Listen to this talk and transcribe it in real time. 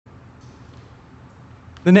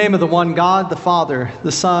In the name of the one God, the Father,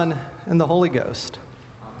 the Son, and the Holy Ghost.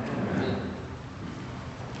 Amen.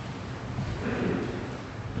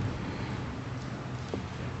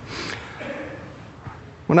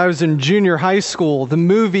 When I was in junior high school, the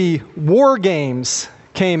movie War Games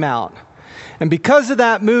came out. And because of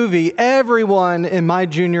that movie, everyone in my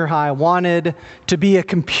junior high wanted to be a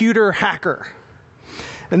computer hacker.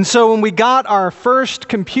 And so when we got our first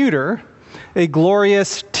computer, a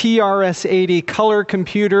glorious TRS-80 color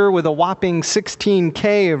computer with a whopping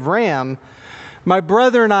 16K of RAM, my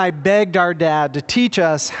brother and I begged our dad to teach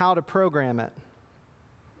us how to program it.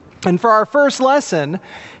 And for our first lesson,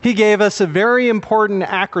 he gave us a very important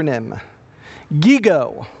acronym,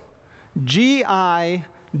 GIGO, G-I-G-O.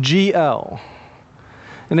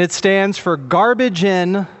 And it stands for garbage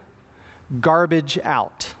in, garbage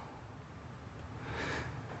out.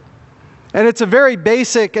 And it's a very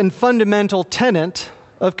basic and fundamental tenet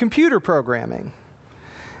of computer programming.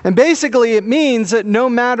 And basically it means that no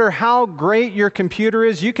matter how great your computer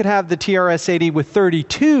is, you could have the TRS-80 with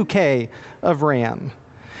 32K of RAM.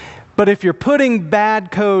 But if you're putting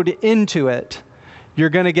bad code into it, you're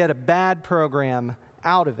going to get a bad program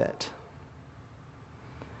out of it.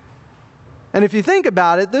 And if you think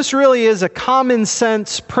about it, this really is a common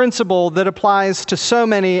sense principle that applies to so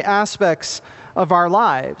many aspects of our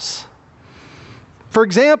lives. For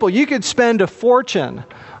example, you could spend a fortune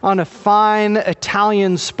on a fine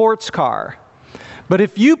Italian sports car, but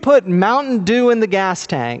if you put Mountain Dew in the gas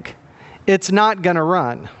tank, it's not going to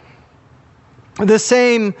run. The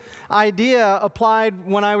same idea applied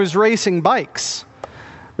when I was racing bikes.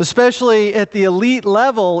 Especially at the elite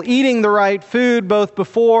level, eating the right food both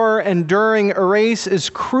before and during a race is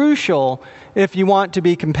crucial if you want to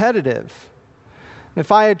be competitive.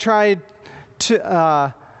 If I had tried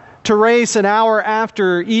to race an hour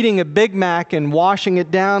after eating a Big Mac and washing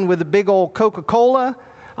it down with a big old Coca-Cola,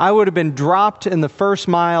 I would have been dropped in the first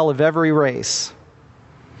mile of every race.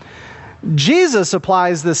 Jesus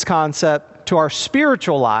applies this concept to our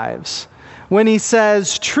spiritual lives when he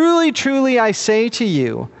says, "Truly, truly, I say to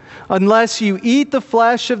you, unless you eat the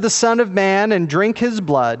flesh of the Son of Man and drink his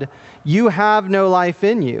blood, you have no life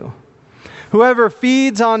in you. Whoever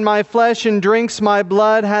feeds on my flesh and drinks my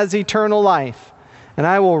blood has eternal life, and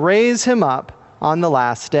I will raise him up on the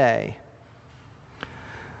last day."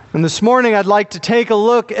 And this morning I'd like to take a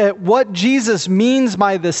look at what Jesus means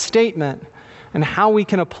by this statement and how we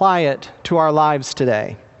can apply it to our lives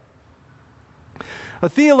today.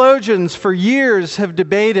 Theologians for years have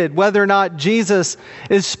debated whether or not Jesus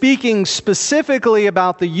is speaking specifically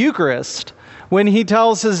about the Eucharist when he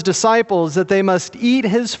tells his disciples that they must eat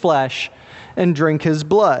his flesh and drink his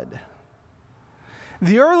blood.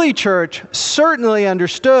 The early church certainly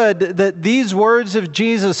understood that these words of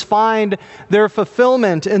Jesus find their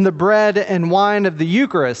fulfillment in the bread and wine of the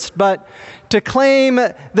Eucharist, but to claim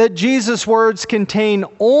that Jesus' words contain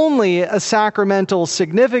only a sacramental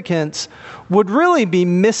significance would really be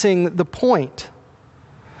missing the point.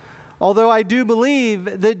 Although I do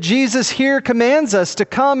believe that Jesus here commands us to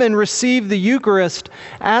come and receive the Eucharist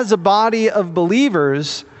as a body of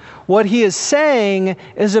believers, what he is saying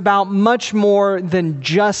is about much more than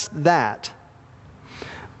just that.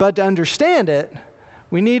 But to understand it,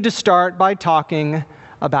 we need to start by talking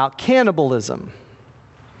about cannibalism.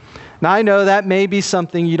 Now, I know that may be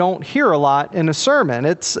something you don't hear a lot in a sermon.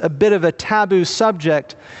 It's a bit of a taboo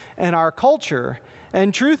subject in our culture.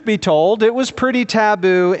 And truth be told, it was pretty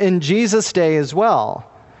taboo in Jesus' day as well.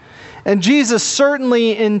 And Jesus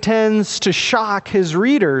certainly intends to shock his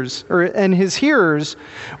readers and his hearers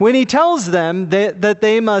when he tells them that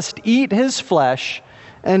they must eat his flesh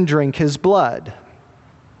and drink his blood.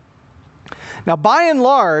 Now, by and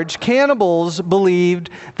large, cannibals believed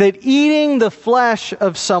that eating the flesh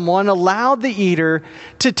of someone allowed the eater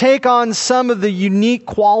to take on some of the unique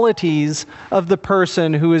qualities of the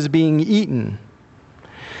person who is being eaten.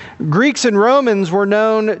 Greeks and Romans were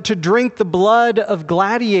known to drink the blood of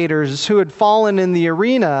gladiators who had fallen in the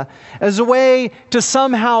arena as a way to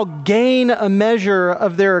somehow gain a measure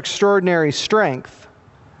of their extraordinary strength.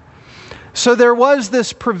 So there was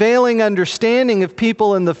this prevailing understanding of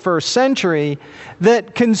people in the first century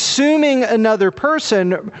that consuming another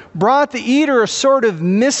person brought the eater a sort of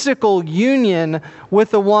mystical union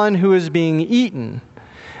with the one who is being eaten.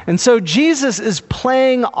 And so Jesus is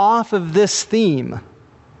playing off of this theme.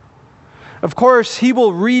 Of course, he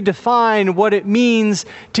will redefine what it means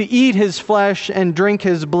to eat his flesh and drink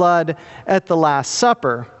his blood at the Last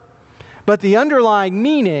Supper. But the underlying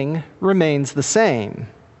meaning remains the same.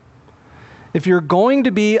 If you're going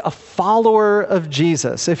to be a follower of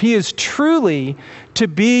Jesus, if he is truly to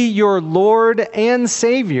be your Lord and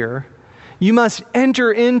Savior, You must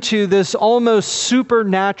enter into this almost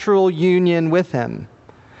supernatural union with him.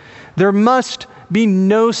 There must be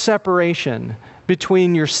no separation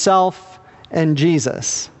between yourself and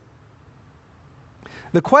Jesus.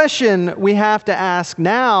 The question we have to ask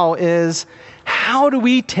now is, how do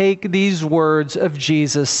we take these words of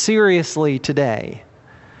Jesus seriously today?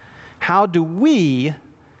 How do we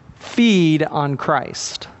feed on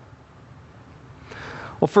Christ?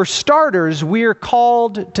 Well, for starters, we are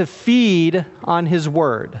called to feed on His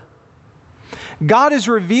Word. God has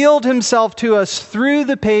revealed Himself to us through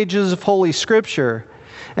the pages of Holy Scripture,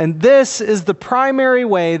 and this is the primary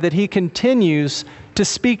way that He continues to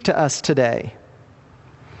speak to us today.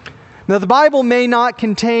 Now, the Bible may not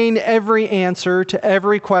contain every answer to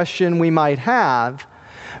every question we might have,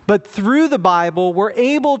 but through the Bible, we're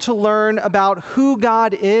able to learn about who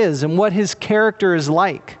God is and what His character is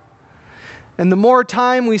like. And the more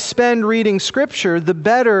time we spend reading Scripture, the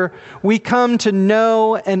better we come to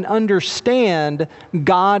know and understand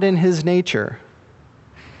God and His nature.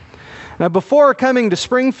 Now, before coming to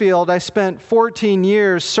Springfield, I spent 14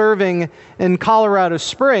 years serving in Colorado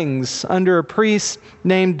Springs under a priest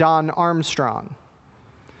named Don Armstrong.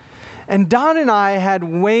 And Don and I had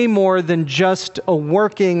way more than just a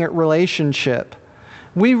working relationship.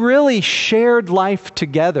 We really shared life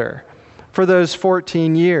together for those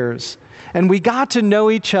 14 years. And we got to know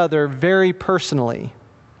each other very personally.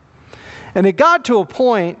 And it got to a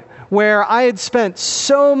point where I had spent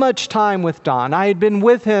so much time with Don. I had been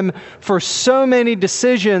with him for so many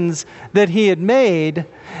decisions that he had made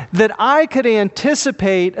that I could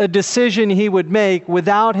anticipate a decision he would make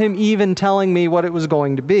without him even telling me what it was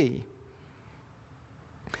going to be.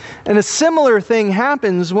 And a similar thing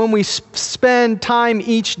happens when we spend time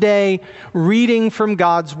each day reading from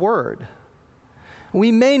God's Word.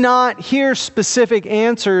 We may not hear specific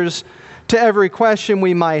answers to every question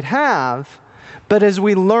we might have, but as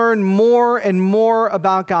we learn more and more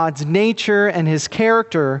about God's nature and His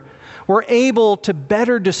character, we're able to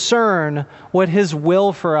better discern what His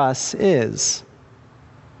will for us is.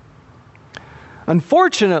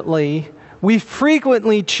 Unfortunately, we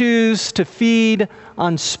frequently choose to feed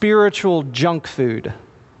on spiritual junk food.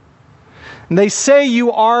 And they say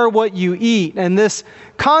you are what you eat, and this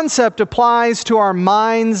concept applies to our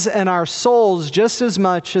minds and our souls just as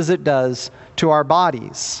much as it does to our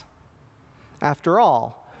bodies. After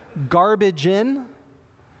all, garbage in,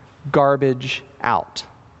 garbage out.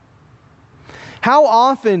 How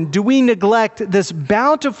often do we neglect this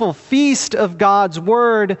bountiful feast of God's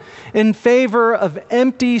Word in favor of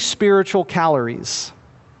empty spiritual calories?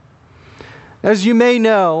 As you may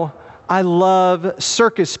know, I love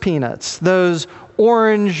circus peanuts, those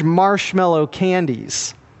orange marshmallow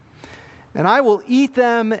candies. And I will eat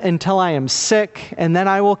them until I am sick, and then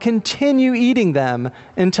I will continue eating them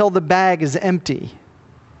until the bag is empty.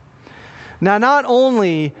 Now, not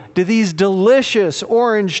only do these delicious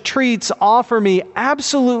orange treats offer me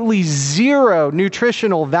absolutely zero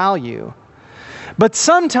nutritional value, but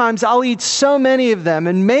sometimes I'll eat so many of them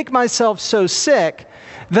and make myself so sick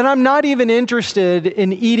that I'm not even interested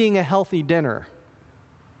in eating a healthy dinner.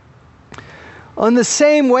 In the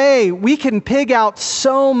same way, we can pig out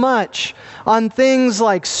so much on things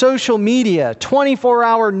like social media,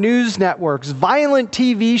 24-hour news networks, violent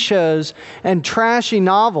TV shows, and trashy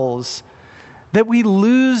novels that we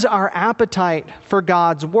lose our appetite for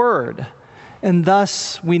God's Word, and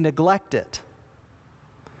thus we neglect it.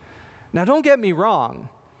 Now, don't get me wrong.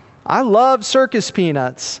 I love circus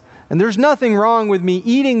peanuts, and there's nothing wrong with me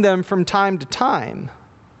eating them from time to time.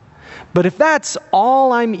 But if that's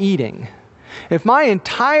all I'm eating, if my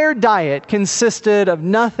entire diet consisted of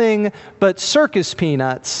nothing but circus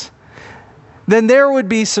peanuts, then there would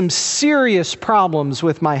be some serious problems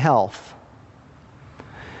with my health.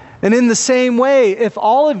 And in the same way, if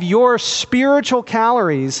all of your spiritual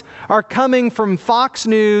calories are coming from Fox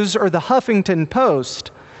News or the Huffington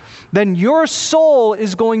Post, then your soul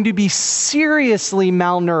is going to be seriously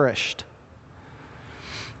malnourished.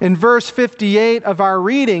 In verse 58 of our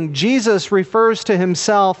reading, Jesus refers to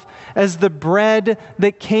Himself as the bread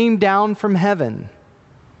that came down from heaven.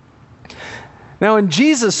 Now, in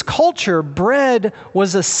Jesus' culture, bread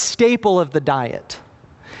was a staple of the diet.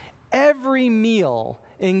 Every meal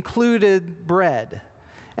included bread,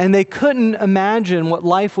 and they couldn't imagine what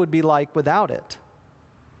life would be like without it.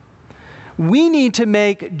 We need to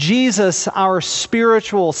make Jesus our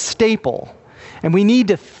spiritual staple, and we need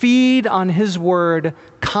to feed on His Word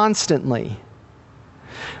constantly.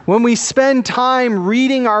 When we spend time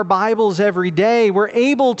reading our Bibles every day, we're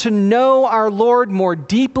able to know our Lord more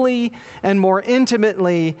deeply and more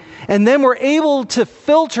intimately, and then we're able to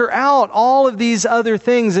filter out all of these other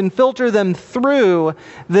things and filter them through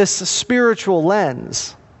this spiritual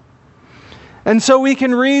lens. And so we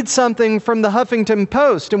can read something from the Huffington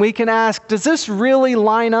Post and we can ask, does this really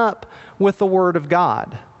line up with the Word of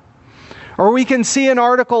God? Or we can see an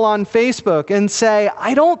article on Facebook and say,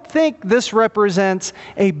 I don't think this represents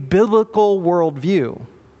a biblical worldview.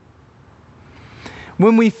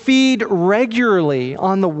 When we feed regularly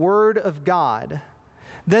on the Word of God,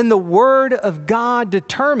 then the Word of God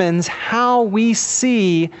determines how we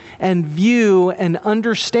see and view and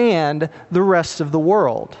understand the rest of the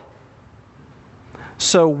world.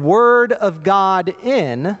 So, Word of God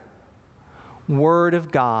in, Word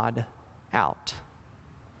of God out.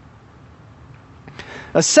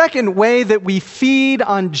 A second way that we feed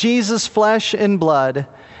on Jesus' flesh and blood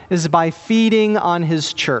is by feeding on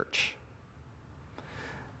His church.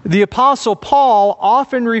 The Apostle Paul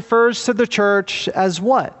often refers to the church as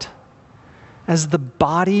what? As the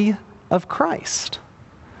body of Christ.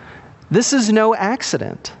 This is no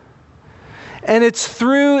accident. And it's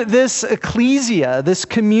through this ecclesia, this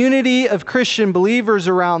community of Christian believers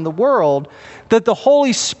around the world, that the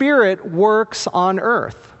Holy Spirit works on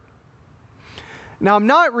earth. Now, I'm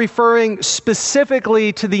not referring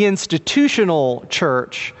specifically to the institutional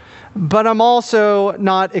church, but I'm also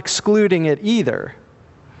not excluding it either.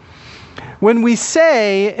 When we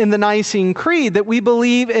say in the Nicene Creed that we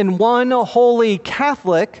believe in one holy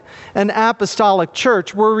Catholic and apostolic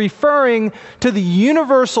church, we're referring to the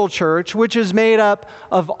universal church, which is made up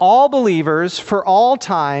of all believers for all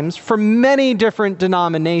times, from many different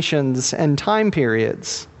denominations and time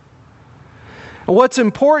periods. What's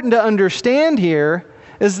important to understand here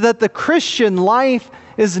is that the Christian life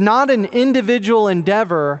is not an individual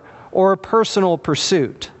endeavor or a personal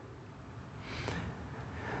pursuit.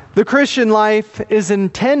 The Christian life is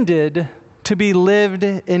intended to be lived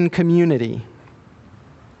in community.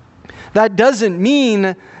 That doesn't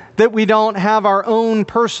mean that we don't have our own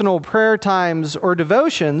personal prayer times or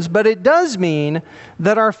devotions, but it does mean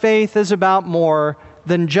that our faith is about more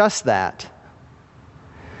than just that.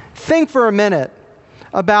 Think for a minute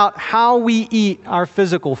about how we eat our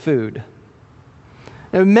physical food.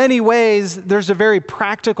 In many ways, there's a very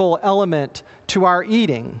practical element to our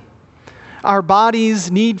eating. Our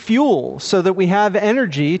bodies need fuel so that we have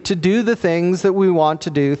energy to do the things that we want to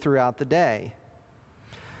do throughout the day.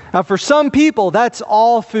 Now, for some people, that's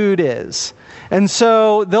all food is. And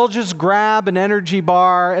so they'll just grab an energy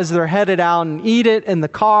bar as they're headed out and eat it in the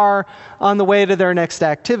car on the way to their next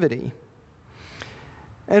activity.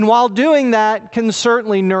 And while doing that can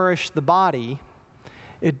certainly nourish the body,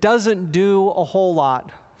 it doesn't do a whole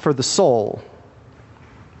lot for the soul.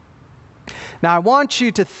 Now, I want you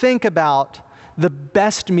to think about the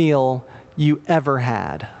best meal you ever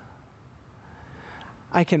had.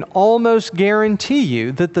 I can almost guarantee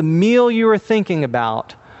you that the meal you were thinking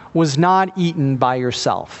about was not eaten by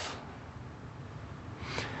yourself.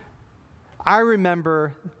 I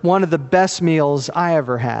remember one of the best meals I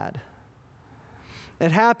ever had.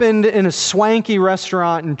 It happened in a swanky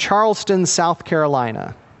restaurant in Charleston, South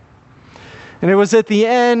Carolina. And it was at the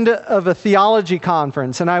end of a theology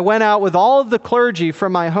conference, and I went out with all of the clergy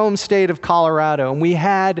from my home state of Colorado, and we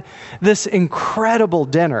had this incredible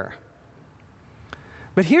dinner.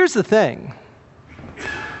 But here's the thing.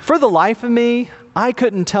 For the life of me, I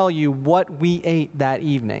couldn't tell you what we ate that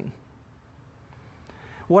evening.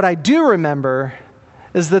 What I do remember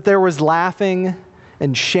is that there was laughing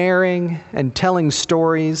and sharing and telling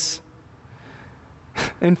stories.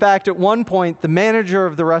 In fact, at one point, the manager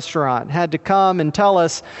of the restaurant had to come and tell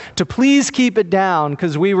us to please keep it down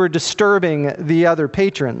because we were disturbing the other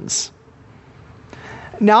patrons.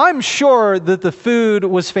 Now, I'm sure that the food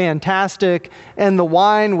was fantastic and the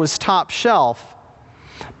wine was top shelf.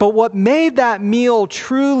 But what made that meal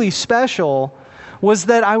truly special was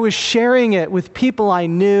that I was sharing it with people I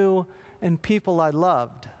knew and people I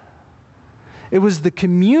loved. It was the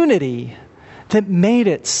community that made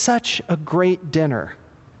it such a great dinner.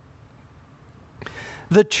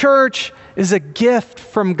 The church is a gift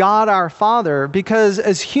from God our Father because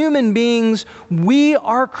as human beings, we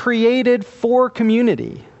are created for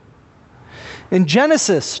community. In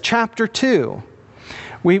Genesis chapter 2,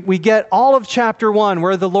 we get all of chapter 1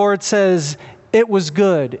 where the Lord says, it was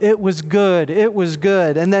good, it was good, it was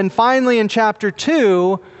good. And then finally in chapter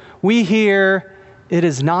 2, we hear, it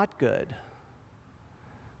is not good.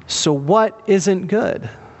 So what isn't good?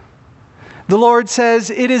 The Lord says,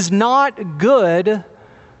 it is not good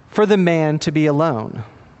for the man to be alone.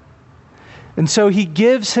 And so he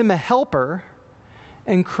gives him a helper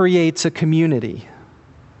and creates a community.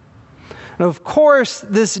 And of course,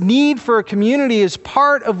 this need for a community is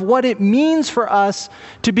part of what it means for us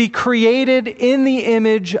to be created in the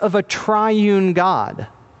image of a triune God.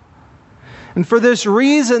 And for this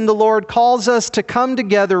reason, the Lord calls us to come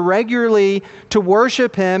together regularly to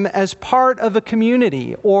worship him as part of a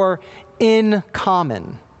community, or in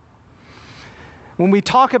common. When we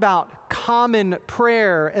talk about common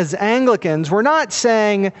prayer as Anglicans, we're not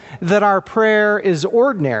saying that our prayer is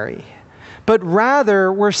ordinary, but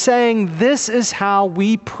rather we're saying this is how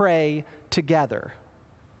we pray together.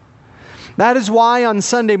 That is why on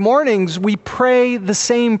Sunday mornings we pray the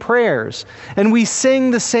same prayers and we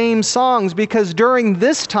sing the same songs, because during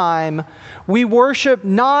this time we worship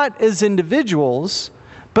not as individuals,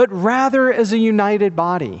 but rather as a united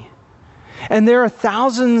body. And there are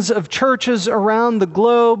thousands of churches around the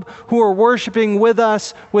globe who are worshiping with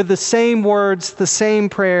us with the same words, the same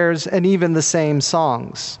prayers, and even the same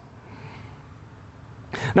songs.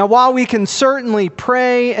 Now, while we can certainly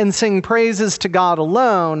pray and sing praises to God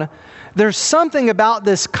alone, there's something about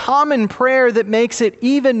this common prayer that makes it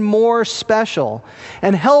even more special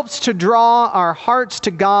and helps to draw our hearts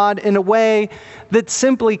to God in a way that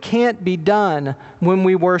simply can't be done when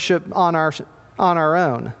we worship on our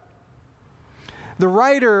own. The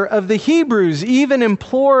writer of the Hebrews even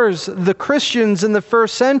implores the Christians in the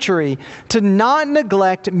first century to not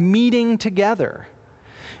neglect meeting together,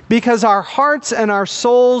 because our hearts and our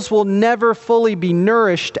souls will never fully be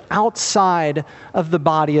nourished outside of the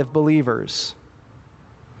body of believers.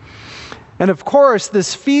 And of course,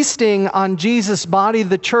 this feasting on Jesus' body,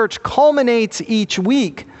 the church, culminates each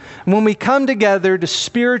week when we come together to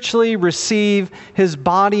spiritually receive his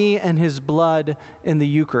body and his blood in the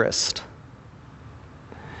Eucharist.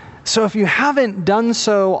 So if you haven't done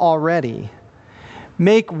so already,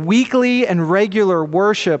 make weekly and regular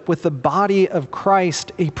worship with the body of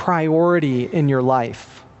Christ a priority in your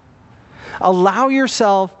life. Allow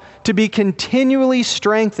yourself to be continually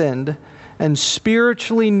strengthened and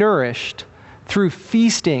spiritually nourished through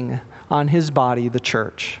feasting on his body, the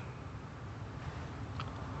church.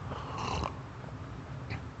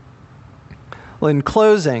 Well, in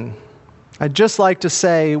closing, I'd just like to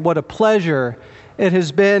say what a pleasure it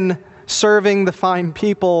has been serving the fine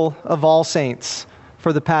people of All Saints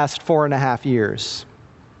for the past 4.5 years.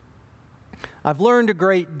 I've learned a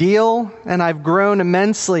great deal, and I've grown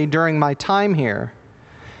immensely during my time here,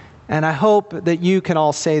 and I hope that you can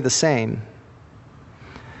all say the same.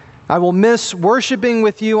 I will miss worshiping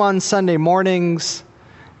with you on Sunday mornings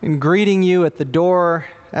and greeting you at the door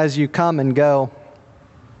as you come and go.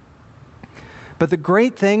 But the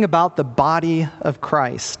great thing about the body of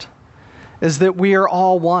Christ is that we are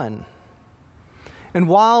all one. And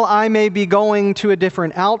while I may be going to a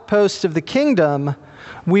different outpost of the kingdom,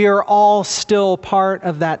 we are all still part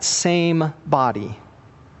of that same body.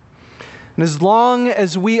 And as long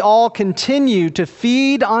as we all continue to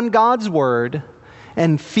feed on God's word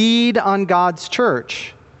and feed on God's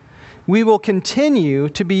church, we will continue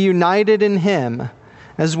to be united in him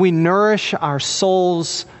as we nourish our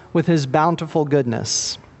souls with his bountiful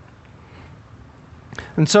goodness.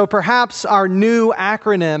 And so perhaps our new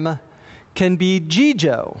acronym can be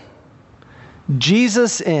GIJO,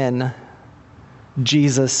 Jesus in,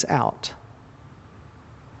 Jesus out.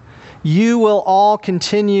 You will all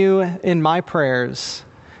continue in my prayers,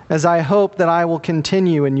 as I hope that I will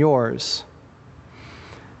continue in yours.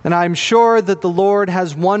 And I'm sure that the Lord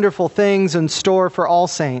has wonderful things in store for all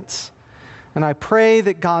saints. And I pray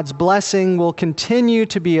that God's blessing will continue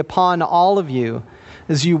to be upon all of you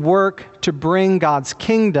as you work to bring God's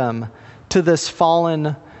kingdom to this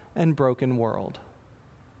fallen and broken world.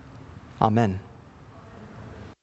 Amen.